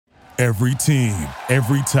Every team,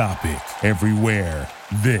 every topic, everywhere.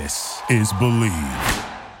 This is Believe.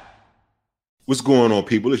 What's going on,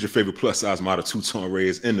 people? It's your favorite plus-size model, Two-Tone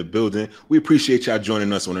Reyes in the building. We appreciate y'all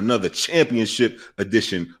joining us on another championship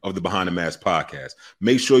edition of the Behind the Mask podcast.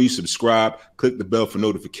 Make sure you subscribe, click the bell for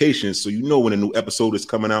notifications so you know when a new episode is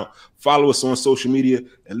coming out. Follow us on social media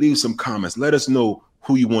and leave some comments. Let us know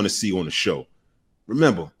who you want to see on the show.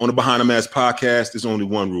 Remember, on the Behind the Mask podcast, there's only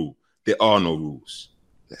one rule. There are no rules.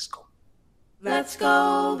 Let's go. Let's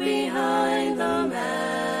go behind the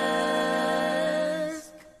mask.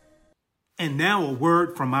 And now a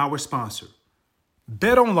word from our sponsor.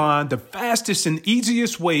 BetOnline, the fastest and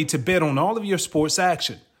easiest way to bet on all of your sports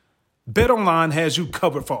action. BetOnline has you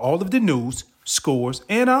covered for all of the news, scores,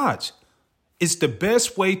 and odds. It's the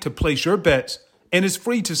best way to place your bets, and it's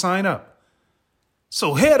free to sign up.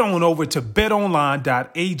 So head on over to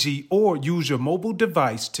betonline.ag or use your mobile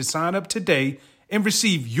device to sign up today and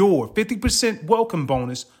receive your 50% welcome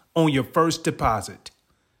bonus on your first deposit.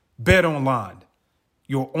 BetOnline,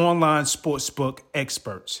 your online sportsbook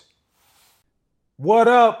experts. What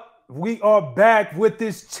up? We are back with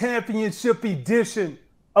this championship edition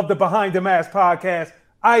of the Behind the Mask podcast.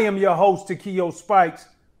 I am your host, Takeo Spikes,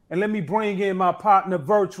 and let me bring in my partner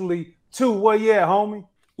virtually, too. Where you at, homie?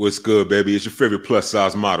 What's good, baby? It's your favorite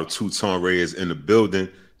plus-size model, Two-Tone Reyes in the building.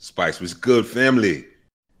 Spikes, what's good, family?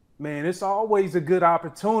 Man, it's always a good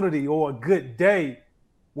opportunity or a good day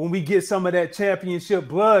when we get some of that championship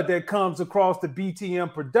blood that comes across the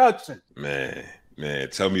BTM production. Man,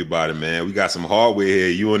 tell me about it, man. We got some hardware here.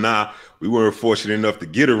 You and I, we weren't fortunate enough to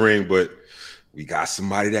get a ring, but we got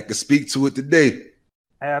somebody that can speak to it today.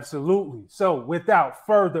 Absolutely. So without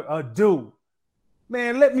further ado,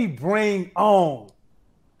 man, let me bring on,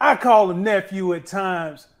 I call him nephew at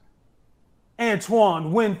times,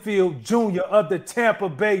 Antoine Winfield Jr. of the Tampa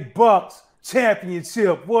Bay Bucks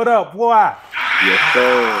championship. What up, boy? Yes,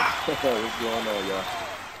 sir. What's going on, y'all?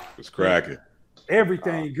 What's cracking?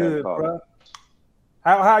 Everything good, bro.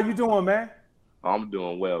 How you doing, man? I'm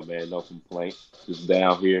doing well, man. No complaints. Just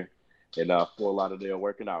down here in Fort Lauderdale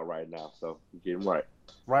working out right now, so getting right.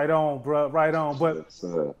 Right on, bro. Right on. But yes,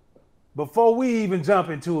 before we even jump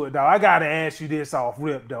into it, though, I got to ask you this off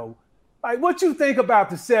rip, though. Like, what you think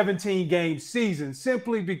about the 17-game season?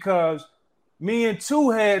 Simply because me and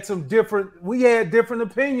Tu had different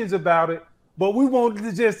opinions about it, but we wanted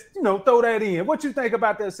to just, throw that in. What you think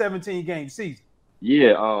about that 17-game season?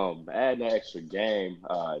 Yeah, adding an extra game,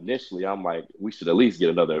 initially, I'm like, we should at least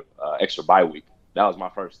get another extra bye week. That was my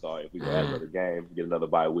first thought. If we could add another game, get another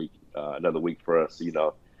bye week, another week for us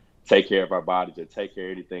to, take care of our bodies and take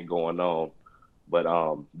care of anything going on. But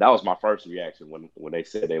that was my first reaction when they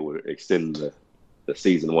said they were extending the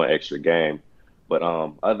season one extra game. But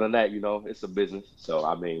other than that, it's a business. So,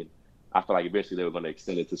 I mean, I feel like eventually they were going to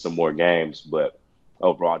extend it to some more games. But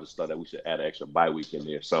overall, I just thought that we should add an extra bye week in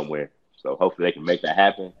there somewhere. So hopefully they can make that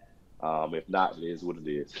happen. If not, it is what it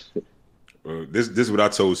is. This is what I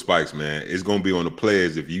told Spikes, man. It's going to be on the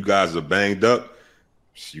players. If you guys are banged up,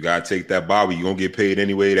 you gotta take that bye week. You're gonna get paid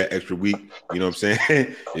anyway that extra week. You know what I'm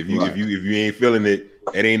saying? if you ain't feeling it,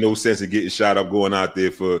 it ain't no sense of getting shot up going out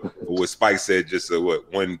there for what Spike said. Just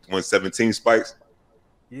 117 Spikes.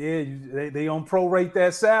 Yeah, they on prorate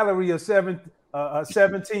that salary of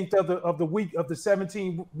 17th of the week of the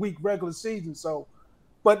 17-week regular season. So,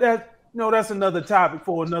 but that's another topic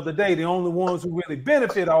for another day. The only ones who really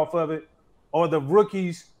benefit off of it are the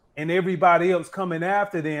rookies and everybody else coming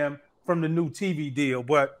after them from the new TV deal.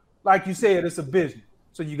 But like you said, it's a business.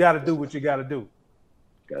 So you got to do what you got to do.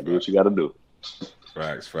 Got to do what you got to do.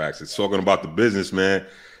 Facts. It's talking about the business, man.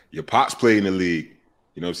 Your pops played in the league.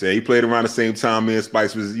 You know what I'm saying? He played around the same time me and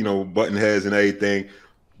Spice was, button heads and everything.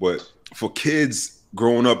 But for kids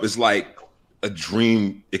growing up, it's like a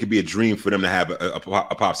dream. It could be a dream for them to have a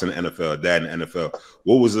pops in the NFL, a dad in the NFL.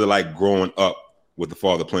 What was it like growing up with the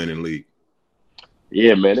father playing in the league?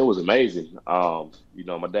 Yeah, man, it was amazing.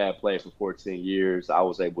 My dad played for 14 years. I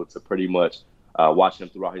was able to pretty much watch him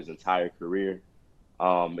throughout his entire career.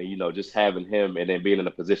 And, just having him and then being in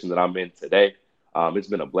the position that I'm in today, it's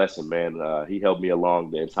been a blessing, man. He helped me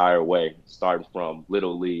along the entire way, starting from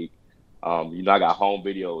Little League. I got home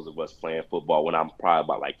videos of us playing football when I'm probably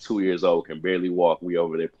about like 2 years old, can barely walk. We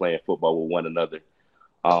over there playing football with one another.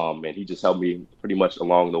 And he just helped me pretty much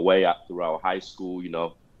along the way throughout high school,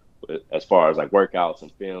 as far as like workouts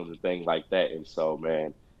and films and things like that. And so,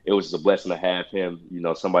 man, it was just a blessing to have him,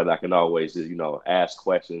 somebody that I can always just, ask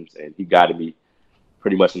questions. And he guided me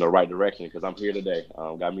pretty much in the right direction because I'm here today.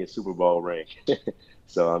 Got me a Super Bowl ring.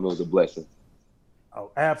 So it was a blessing.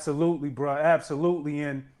 Oh, absolutely, bro. Absolutely.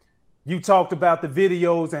 And you talked about the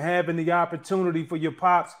videos and having the opportunity for your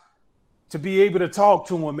pops to be able to talk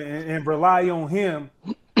to him and rely on him.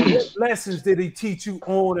 What lessons did he teach you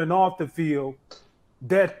on and off the field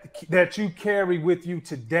that you carry with you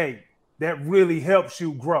today that really helps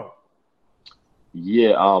you grow?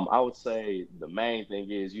 Yeah, I would say the main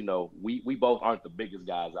thing is, we both aren't the biggest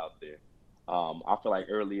guys out there. I feel like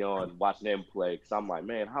early on watching him play, because I'm like,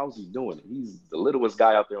 man, how's he doing it? He's the littlest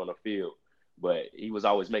guy out there on the field, but he was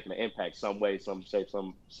always making an impact some way, some shape,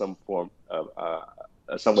 some form of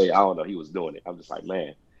some way. I don't know. He was doing it. I'm just like,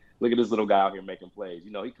 man, look at this little guy out here making plays.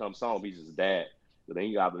 He comes home, he's just dad. But then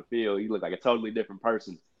he got out of the field, he looked like a totally different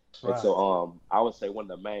person. Right. And so I would say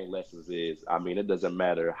one of the main lessons is, it doesn't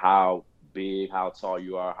matter how big, how tall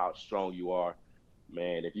you are, how strong you are,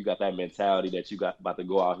 man, if you got that mentality that you got about to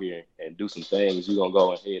go out here and do some things, you're gonna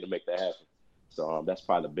go ahead and make that happen. So that's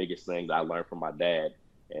probably the biggest thing that I learned from my dad,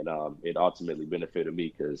 and it ultimately benefited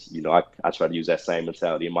me because I try to use that same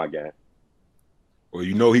mentality in my game. Well,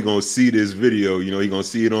 he gonna see this video, he gonna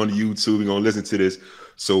see it on YouTube, he gonna listen to this.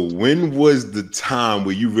 So when was the time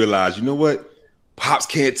where you realized, you know what, Pops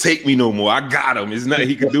can't take me no more, I got him, there's nothing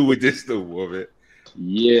he can do with this no more, man?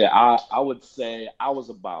 Yeah, I would say I was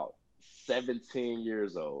about 17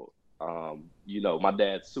 years old. My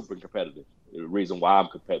dad's super competitive. The reason why I'm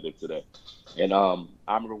competitive today. And I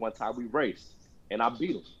remember one time we raced and I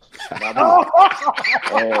beat him.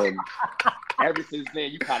 And ever since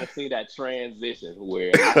then, you kind of see that transition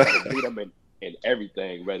where I beat him in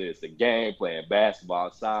everything, whether it's the game, playing basketball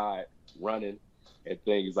outside, running, and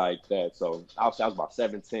things like that. So I was about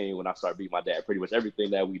 17 when I started beating my dad. Pretty much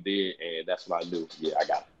everything that we did, and that's when I knew, yeah, I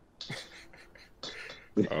got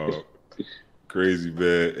it. Oh, crazy,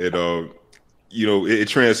 man. And it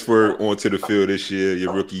transferred onto the field this year,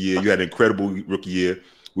 your rookie year. You had an incredible rookie year.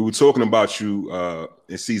 We were talking about you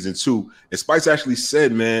in season 2, and Spice actually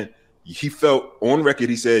said, man, he felt on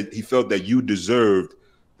record. He said he felt that you deserved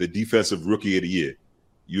the defensive rookie of the year.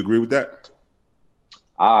 You agree with that?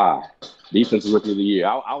 Defensive rookie of the year.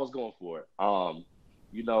 I was going for it.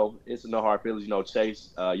 It's no hard feelings.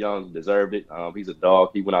 Chase Young deserved it. He's a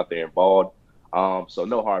dog. He went out there and balled. So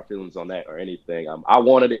no hard feelings on that or anything. I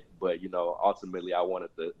wanted it, but ultimately I wanted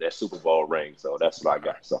that Super Bowl ring. So that's what I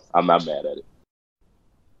got. So I'm not mad at it.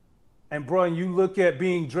 And bro, you look at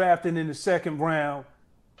being drafted in the 2nd round,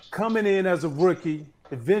 coming in as a rookie,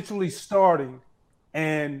 eventually starting,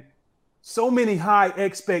 and so many high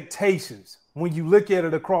expectations when you look at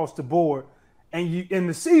it across the board. And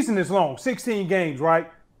the season is long, 16 games,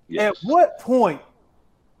 right? Yes. At what point,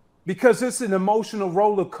 because it's an emotional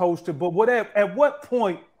roller coaster, but at what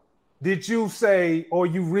point did you say or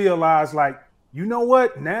you realize, like, you know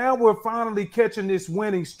what, now we're finally catching this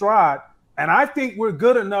winning stride, and I think we're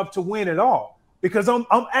good enough to win it all? Because I'm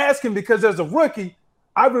asking because as a rookie,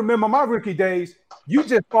 I remember my rookie days, you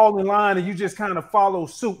just fall in line and you just kind of follow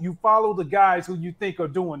suit. You follow the guys who you think are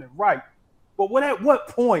doing it right. But at what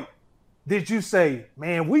point did you say,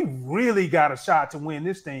 man, we really got a shot to win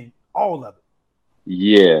this thing, all of it?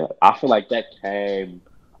 Yeah, I feel like that came,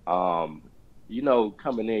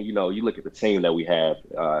 coming in, you look at the team that we have,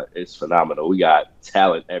 it's phenomenal. We got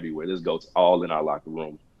talent everywhere. This goes all in our locker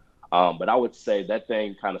room. But I would say that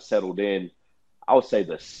thing kind of settled in, I would say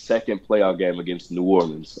the 2nd playoff game against New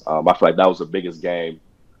Orleans. I feel like that was the biggest game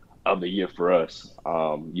of the year for us.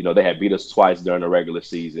 They had beat us twice during the regular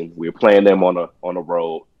season. We were playing them on the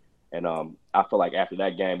road. And I feel like after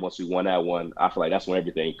that game, once we won that one, I feel like that's when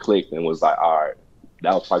everything clicked and was like, all right,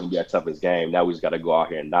 that was probably going to be our toughest game. Now we just got to go out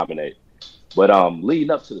here and dominate. But leading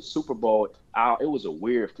up to the Super Bowl, it was a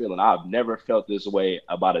weird feeling. I've never felt this way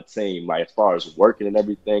about a team. Like, as far as working and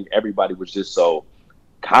everything, everybody was just so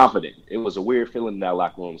confident. It was a weird feeling in that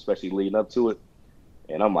locker room, especially leading up to it.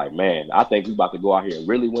 And I'm like, man, I think we're about to go out here and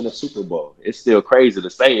really win a Super Bowl. It's still crazy to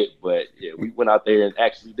say it, but yeah, we went out there and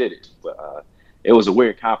actually did it. But it was a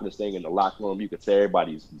weird confidence thing in the locker room. You could tell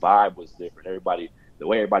everybody's vibe was different. The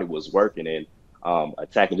way everybody was working and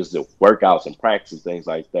attacking just the workouts and practice and things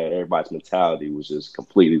like that. Everybody's mentality was just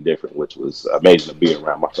completely different, which was amazing to be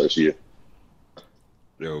around my first year.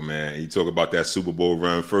 Yo, man, you talk about that Super Bowl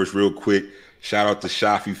run. First, real quick, shout out to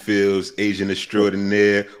Shafi Fields, Asian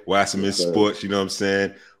extraordinaire, Wasserman Sports, you know what I'm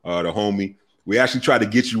saying? The homie. We actually tried to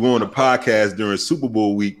get you on the podcast during Super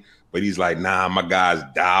Bowl week, but he's like, nah, my guy's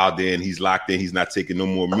dialed in. He's locked in. He's not taking no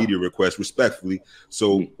more media requests, respectfully.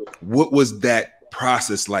 So what was that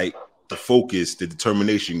process like, the focus, the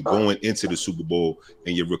determination going into the Super Bowl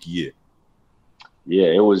in your rookie year? Yeah,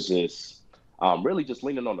 it was just really just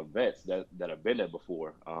leaning on the vets that have been there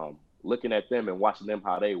before. Looking at them and watching them,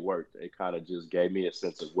 how they worked, it kind of just gave me a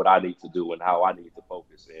sense of what I need to do and how I need to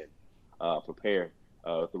focus and prepare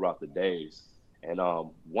throughout the days. And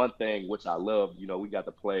one thing which I love, you know, we got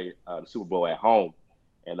to play the Super Bowl at home.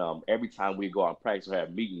 And every time we go out and practice or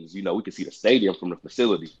have meetings, you know, we can see the stadium from the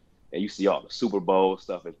facility. And you see all the Super Bowl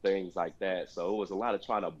stuff and things like that. So it was a lot of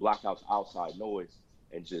trying to block out the outside noise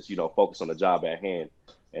and just, you know, focus on the job at hand.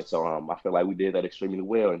 And so I feel like we did that extremely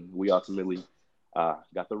well, and we ultimately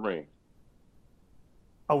got the ring.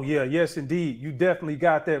 Oh, yeah. Yes, indeed. You definitely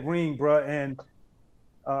got that ring, bro. And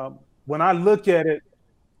when I look at it,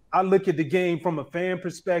 I look at the game from a fan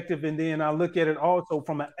perspective, and then I look at it also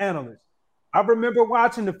from an analyst. I remember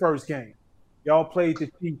watching the first game. Y'all played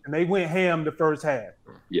the Chiefs, and they went ham the first half.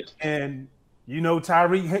 Yes. And, you know,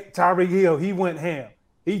 Tyreek Hill, he went ham.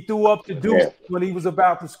 He threw up the deuce when he was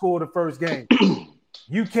about to score the first game.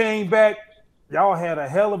 You came back. Y'all had a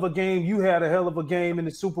hell of a game. You had a hell of a game in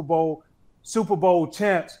the Super Bowl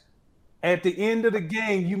champs. At the end of the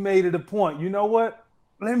game, you made it a point. You know what?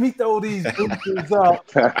 Let me throw these boosters up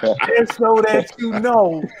just so that you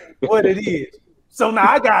know what it is. So now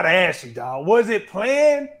I got to ask you, dog, was it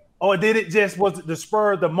planned, or was it the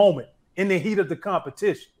spur of the moment in the heat of the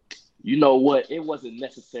competition? You know what? It wasn't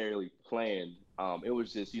necessarily planned. It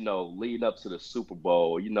was just, you know, leading up to the Super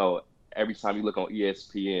Bowl. You know, every time you look on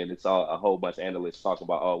ESPN, it's all a whole bunch of analysts talking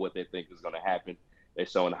about what they think is going to happen. They're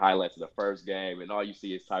showing the highlights of the first game, and all you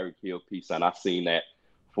see is Tyreek Hill peace sign. I've seen that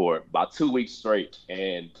for about 2 weeks straight,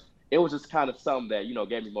 and it was just kind of something that, you know,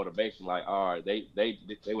 gave me motivation. Like, all right, they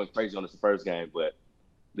went crazy on this first game, but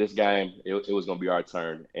this game it was going to be our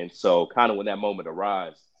turn. And so, kind of when that moment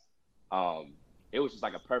arrived, it was just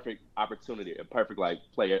like a perfect opportunity, a perfect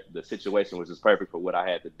play. The situation was just perfect for what I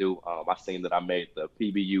had to do. I seen that I made the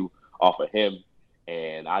PBU off of him,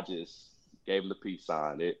 and I just gave him the peace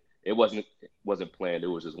sign. It wasn't planned. It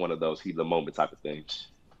was just one of those heat of the moment type of things.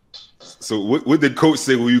 So what did coach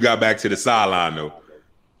say when you got back to the sideline though?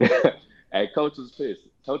 Hey, coach was pissed.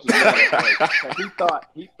 Coach was mad.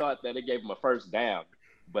 He thought that it gave him a first down,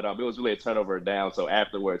 but it was really a turnover down. So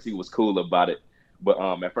afterwards, he was cool about it. But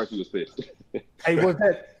at first, he was pissed. Hey,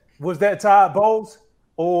 was that Todd Bowles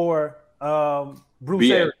or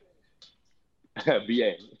Bruce Arians?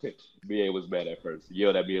 BA was mad at first. He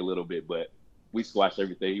yelled at me a little bit, but we squashed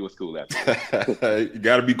everything. He was cool after. You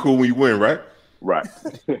got to be cool when you win, right? Right.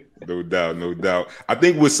 No doubt. I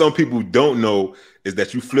think what some people don't know is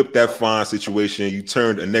that you flipped that fine situation. You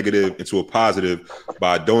turned a negative into a positive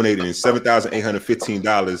by donating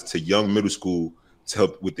 $7,815 to Young Middle School to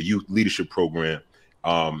help with the youth leadership program.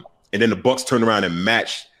 And then the Bucs turned around and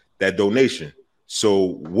matched that donation.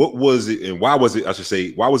 So what was it, and why was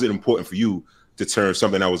it important for you to turn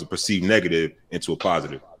something that was a perceived negative into a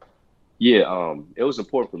positive? Yeah, it was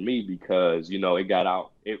important for me because, you know, it got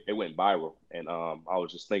out, it went viral. And I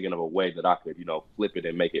was just thinking of a way that I could, you know, flip it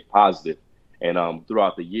and make it positive. And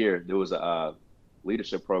throughout the year, there was a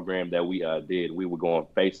leadership program that we did. We would go on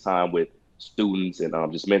FaceTime with students and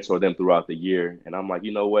just mentor them throughout the year. And I'm like,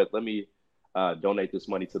 you know what, let me donate this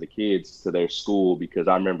money to the kids, to their school, because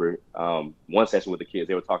I remember one session with the kids,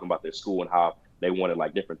 they were talking about their school and how they wanted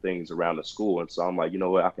like different things around the school. And so I'm like, you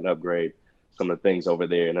know what, I can upgrade some of the things over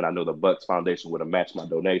there. And then I know the Bucs Foundation would have matched my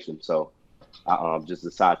donation. So I just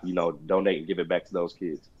decided to, you know, donate and give it back to those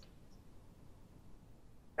kids.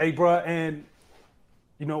 Hey, bro, and,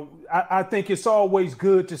 you know, I think it's always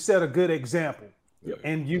good to set a good example. Yep.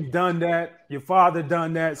 And you've done that. Your father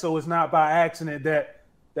done that. So it's not by accident that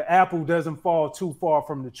the apple doesn't fall too far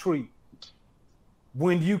from the tree.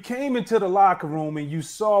 When you came into the locker room and you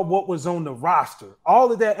saw what was on the roster,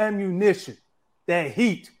 all of that ammunition, that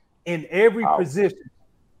heat in every position,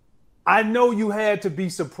 I know you had to be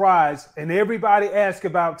surprised, and everybody asked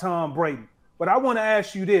about Tom Brady. But I want to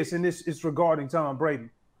ask you this, and this is regarding Tom Brady.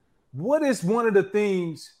 What is one of the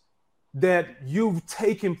things that you've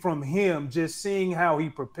taken from him, just seeing how he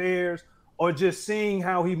prepares or just seeing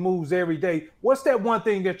how he moves every day? What's that one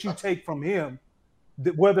thing that you take from him,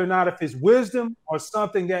 that whether or not if it's wisdom or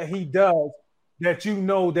something that he does that you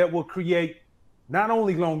know that will create not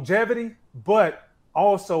only longevity, but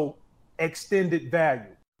also extended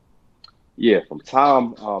value? Yeah, from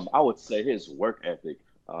Tom, I would say his work ethic.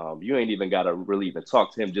 You ain't even got to really even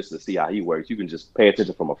talk to him just to see how he works. You can just pay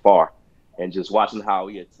attention from afar and just watching how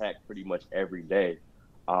he attacked pretty much every day.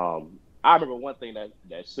 I remember one thing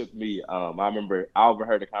that shook me. I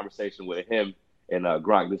overheard a conversation with him and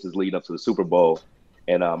Gronk. This is leading up to the Super Bowl.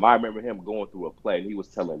 And I remember him going through a play, and he was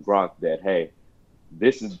telling Gronk that, hey,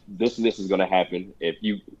 this is going to happen. If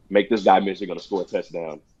you make this guy miss, you're going to score a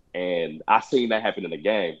touchdown. And I seen that happen in the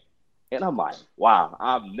game. And I'm like, wow,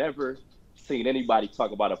 I've never seen anybody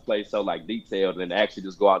talk about a play so like detailed and actually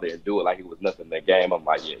just go out there and do it like it was nothing in that game. I'm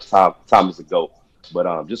like, yeah, Tom is a GOAT.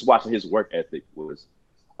 But just watching his work ethic was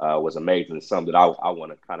was amazing. It's something that I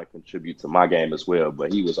want to kind of contribute to my game as well.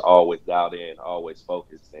 But he was always dialed in, always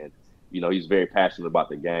focused, and he's very passionate about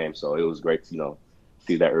the game. So it was great to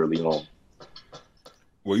see that early on.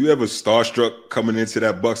 Were you ever starstruck coming into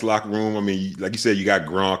that Bucks locker room? I mean, like you said, you got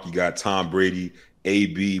Gronk, you got Tom Brady,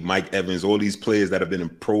 AB, Mike Evans, all these players that have been in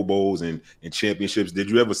Pro Bowls and championships.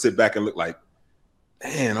 Did you ever sit back and look like,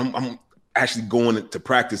 man, I'm actually going to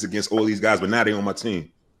practice against all these guys, but now they're on my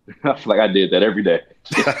team? I feel like I did that every day.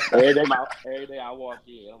 every day I walk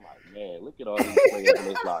in, I'm like, man, look at all these players in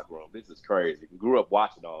this locker room. This is crazy. Grew up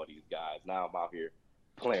watching all these guys. Now I'm out here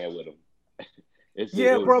playing with them. It's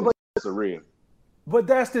surreal. But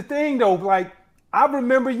that's the thing, though. Like, I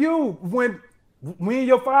remember you when and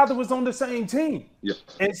your father was on the same team. Yeah.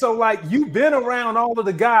 And so, like, you've been around all of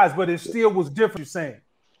the guys, but it still was different, you're saying.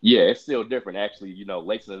 Yeah, it's still different, actually,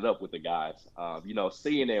 lacing it up with the guys.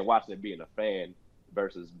 Seeing it and watching it, being a fan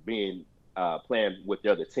versus being playing with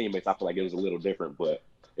the other teammates, I feel like it was a little different, but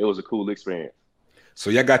it was a cool experience. So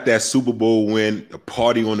y'all got that Super Bowl win. The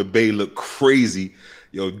party on the Bay looked crazy.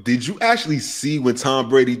 Yo, did you actually see when Tom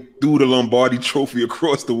Brady threw the Lombardi trophy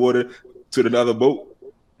across the water to another boat?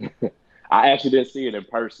 I actually didn't see it in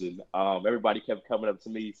person. Everybody kept coming up to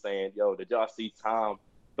me saying, yo, did y'all see Tom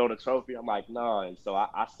throw the trophy? I'm like, no. And so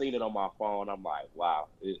I seen it on my phone. I'm like, wow,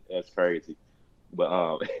 that's crazy.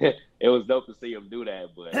 But it was dope to see him do that,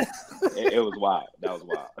 but it was wild. That was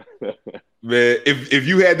wild. Man, if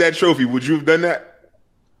you had that trophy, would you have done that?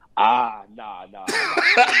 Nah. Tom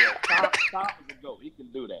is a GOAT. He can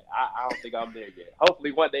do that. I don't think I'm there yet.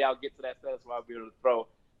 Hopefully one day I'll get to that status where I'll be able to throw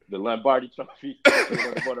the Lombardi trophy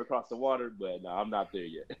across the water, but no, I'm not there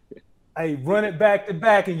yet. Hey, run it back to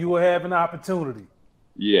back and you will have an opportunity.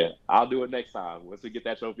 Yeah, I'll do it next time. Once we get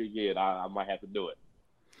that trophy again, I might have to do it.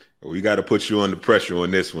 We got to put you under pressure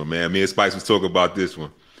on this one, man. Me and Spice was talking about this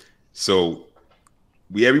one. So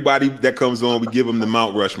everybody that comes on, we give them the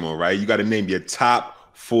Mount Rushmore, right? You got to name your top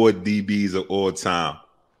 4 DBs of all time.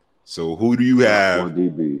 So who do you have? 4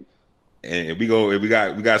 DBs. And we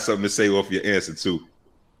got something to say off your answer too.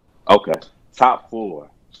 Okay, top 4.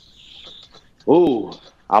 Ooh,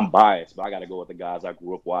 I'm biased, but I got to go with the guys I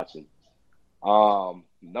grew up watching.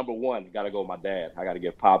 Number 1, got to go with my dad. I got to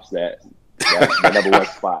give Pops that number 1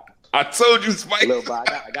 spot. I told you, Spike.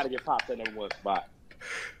 I got to give Pops that number 1 spot.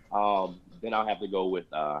 Then I'll have to go with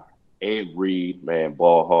Ed Reed, man,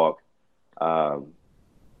 ball hawk.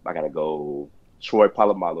 I got to go Troy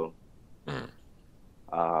Polamalu and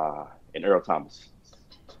Earl Thomas.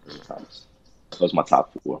 Those are my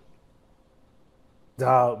top 4.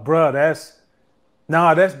 Bro, that's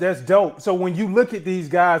dope. So when you look at these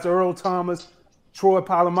guys, Earl Thomas, Troy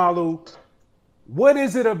Polamalu, what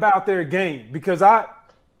is it about their game? Because I'm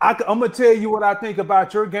gonna tell you what I think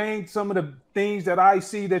about your game, some of the things that I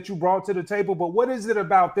see that you brought to the table, but what is it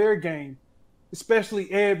about their game,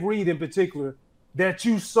 especially Ed Reed in particular, that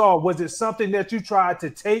you saw? Was it something that you tried to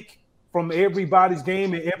take from everybody's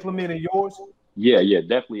game and implement in yours? Yeah,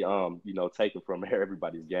 definitely. Taking from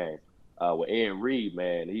everybody's game. With Ed Reed,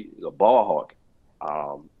 man, he's a ball hawk.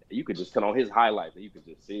 You could just turn on his highlights and you could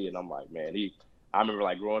just see it. And I'm like, man, I remember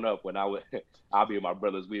like growing up when I'll be with my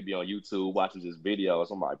brothers, we'd be on YouTube watching his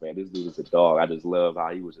videos. I'm like, man, this dude is a dog. I just love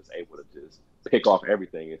how he was just able to just pick off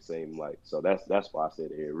everything, it seemed like. So that's why I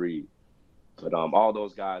said Ed Reed. But all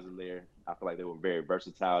those guys in there, I feel like they were very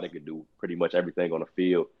versatile. They could do pretty much everything on the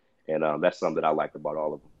field. And that's something that I liked about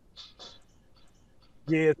all of them.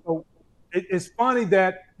 Yeah, so it's funny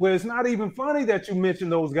it's not even funny that you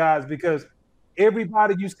mentioned those guys, because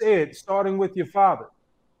everybody you said, starting with your father,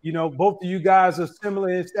 both of you guys are similar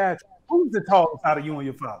in stature. Who's the tallest out of you and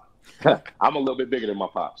your father? I'm a little bit bigger than my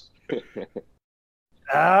pops.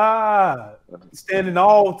 Standing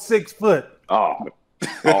all 6 foot. Oh,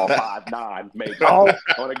 5'9", maybe. On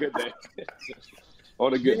a good day.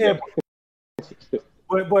 On a good day.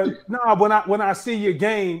 But no, when I see your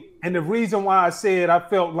game, and the reason why I said I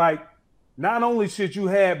felt like not only should you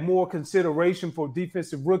have more consideration for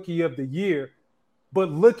Defensive Rookie of the Year, but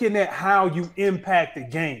looking at how you impact the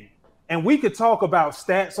game. And we could talk about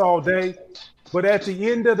stats all day, but at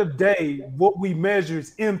the end of the day, what we measure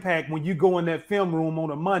is impact when you go in that film room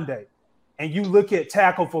on a Monday and you look at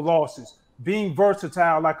tackle for losses, being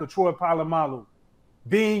versatile like a Troy Polamalu,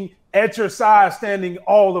 being at your side, standing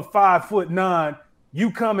all of 5'9", you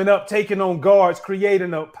coming up, taking on guards,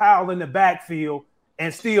 creating a pile in the backfield,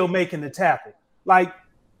 and still making the tackle. Like,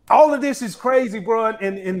 all of this is crazy, bro.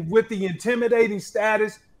 And with the intimidating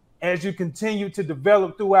status as you continue to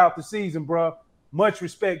develop throughout the season, bro, much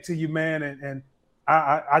respect to you, man. And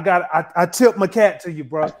I tip my cap to you,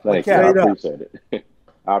 bro. Thanks, I appreciate it.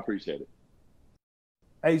 I appreciate it.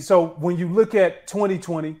 Hey, so when you look at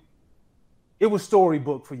 2020, it was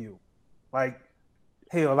storybook for you. Like,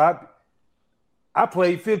 hell, I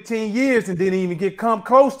played 15 years and didn't even come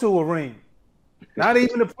close to a ring. Not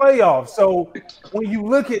even the playoffs. So when you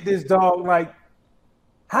look at this, dog,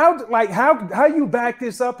 how you back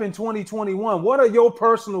this up in 2021? What are your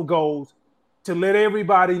personal goals to let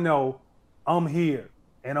everybody know I'm here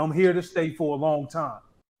and I'm here to stay for a long time?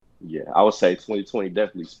 Yeah, I would say 2020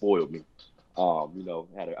 definitely spoiled me.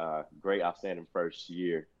 Had a great, outstanding first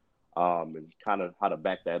year, and kind of how to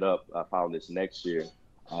back that up following this next year.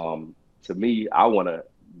 To me, I want to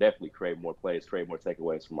definitely create more plays, create more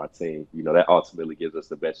takeaways for my team. That ultimately gives us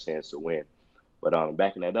the best chance to win. But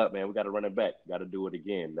backing that up, man, we got to run it back. Got to do it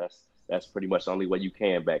again. That's pretty much the only way you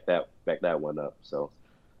can back that one up. So,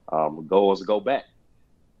 goal is to go back.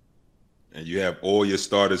 And you have all your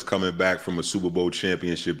starters coming back from a Super Bowl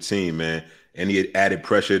championship team, man. Any added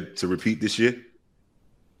pressure to repeat this year?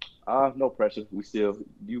 No pressure. We still,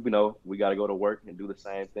 we got to go to work and do the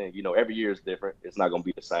same thing. Every year is different. It's not going to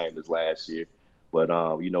be the same as last year. But,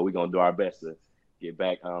 we're going to do our best to get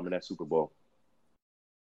back in that Super Bowl.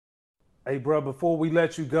 Hey, bro, before we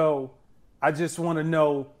let you go, I just want to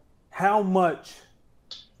know, how much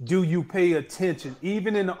do you pay attention,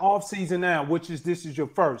 even in the offseason now, this is your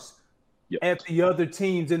first, at the other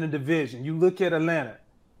teams in the division? You look at Atlanta,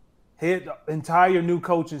 entire new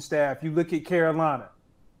coaching staff. You look at Carolina.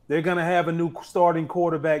 They're going to have a new starting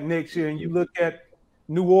quarterback next year. And you look at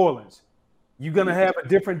New Orleans. You're going to have a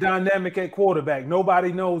different dynamic at quarterback.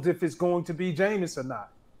 Nobody knows if it's going to be Jameis or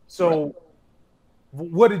not. So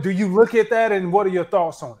what do you look at that, and what are your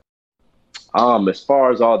thoughts on it? As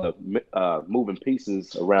far as all the moving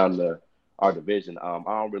pieces around our division, I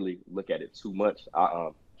don't really look at it too much. I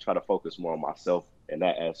try to focus more on myself in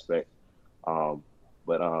that aspect.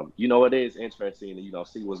 But it is interesting to,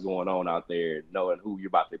 see what's going on out there, knowing who you're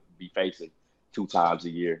about to be facing 2 times a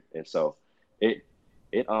year. And so it's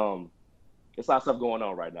a lot of stuff going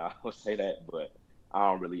on right now. I would say that, but I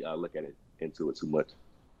don't really look at it into it too much.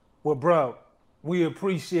 Well, bro, we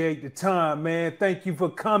appreciate the time, man. Thank you for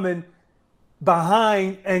coming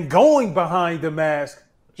behind and going behind the mask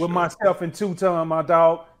with myself and Two-Time, my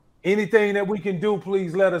dog. Anything that we can do,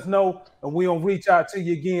 please let us know, and we'll reach out to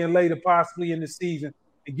you again later, possibly in the season,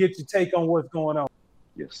 and get your take on what's going on.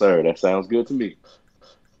 Yes, sir. That sounds good to me.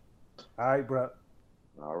 All right, bro.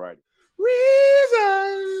 All right.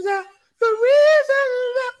 Reasons, the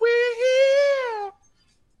reasons that we're here,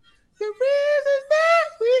 the reasons that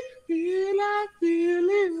we feel like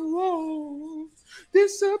feeling won't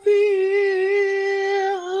disappear.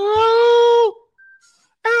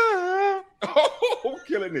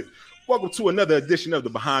 Killing it. Welcome to another edition of the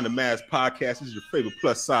Behind the Mask podcast. This is your favorite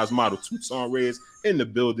plus-size model, Two-Tone Reyes, in the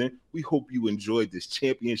building. We hope you enjoyed this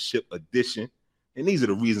championship edition. And these are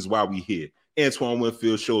the reasons why we're here. Antoine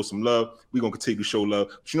Winfield shows some love. We're going to continue to show love.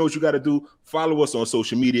 But you know what you got to do? Follow us on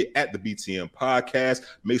social media at the BTM Podcast.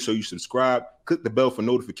 Make sure you subscribe, click the bell for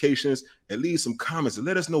notifications, and leave some comments and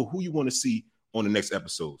let us know who you want to see on the next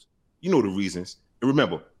episodes. You know the reasons. And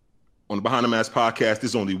remember, on the Behind the Mask podcast,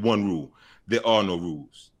 there's only one rule. There are no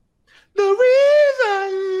rules. The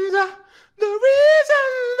reasons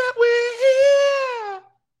that we're here.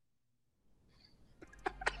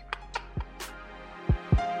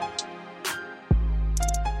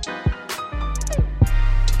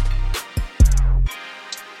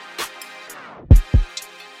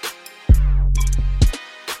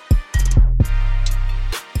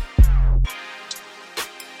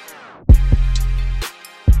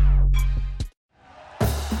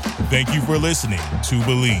 Thank you for listening to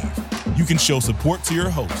Believe. You can show support to your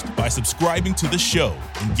host by subscribing to the show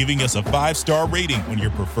and giving us a 5-star rating on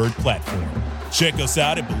your preferred platform. Check us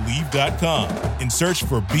out at Believe.com and search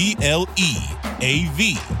for BLEAV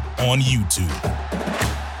on YouTube.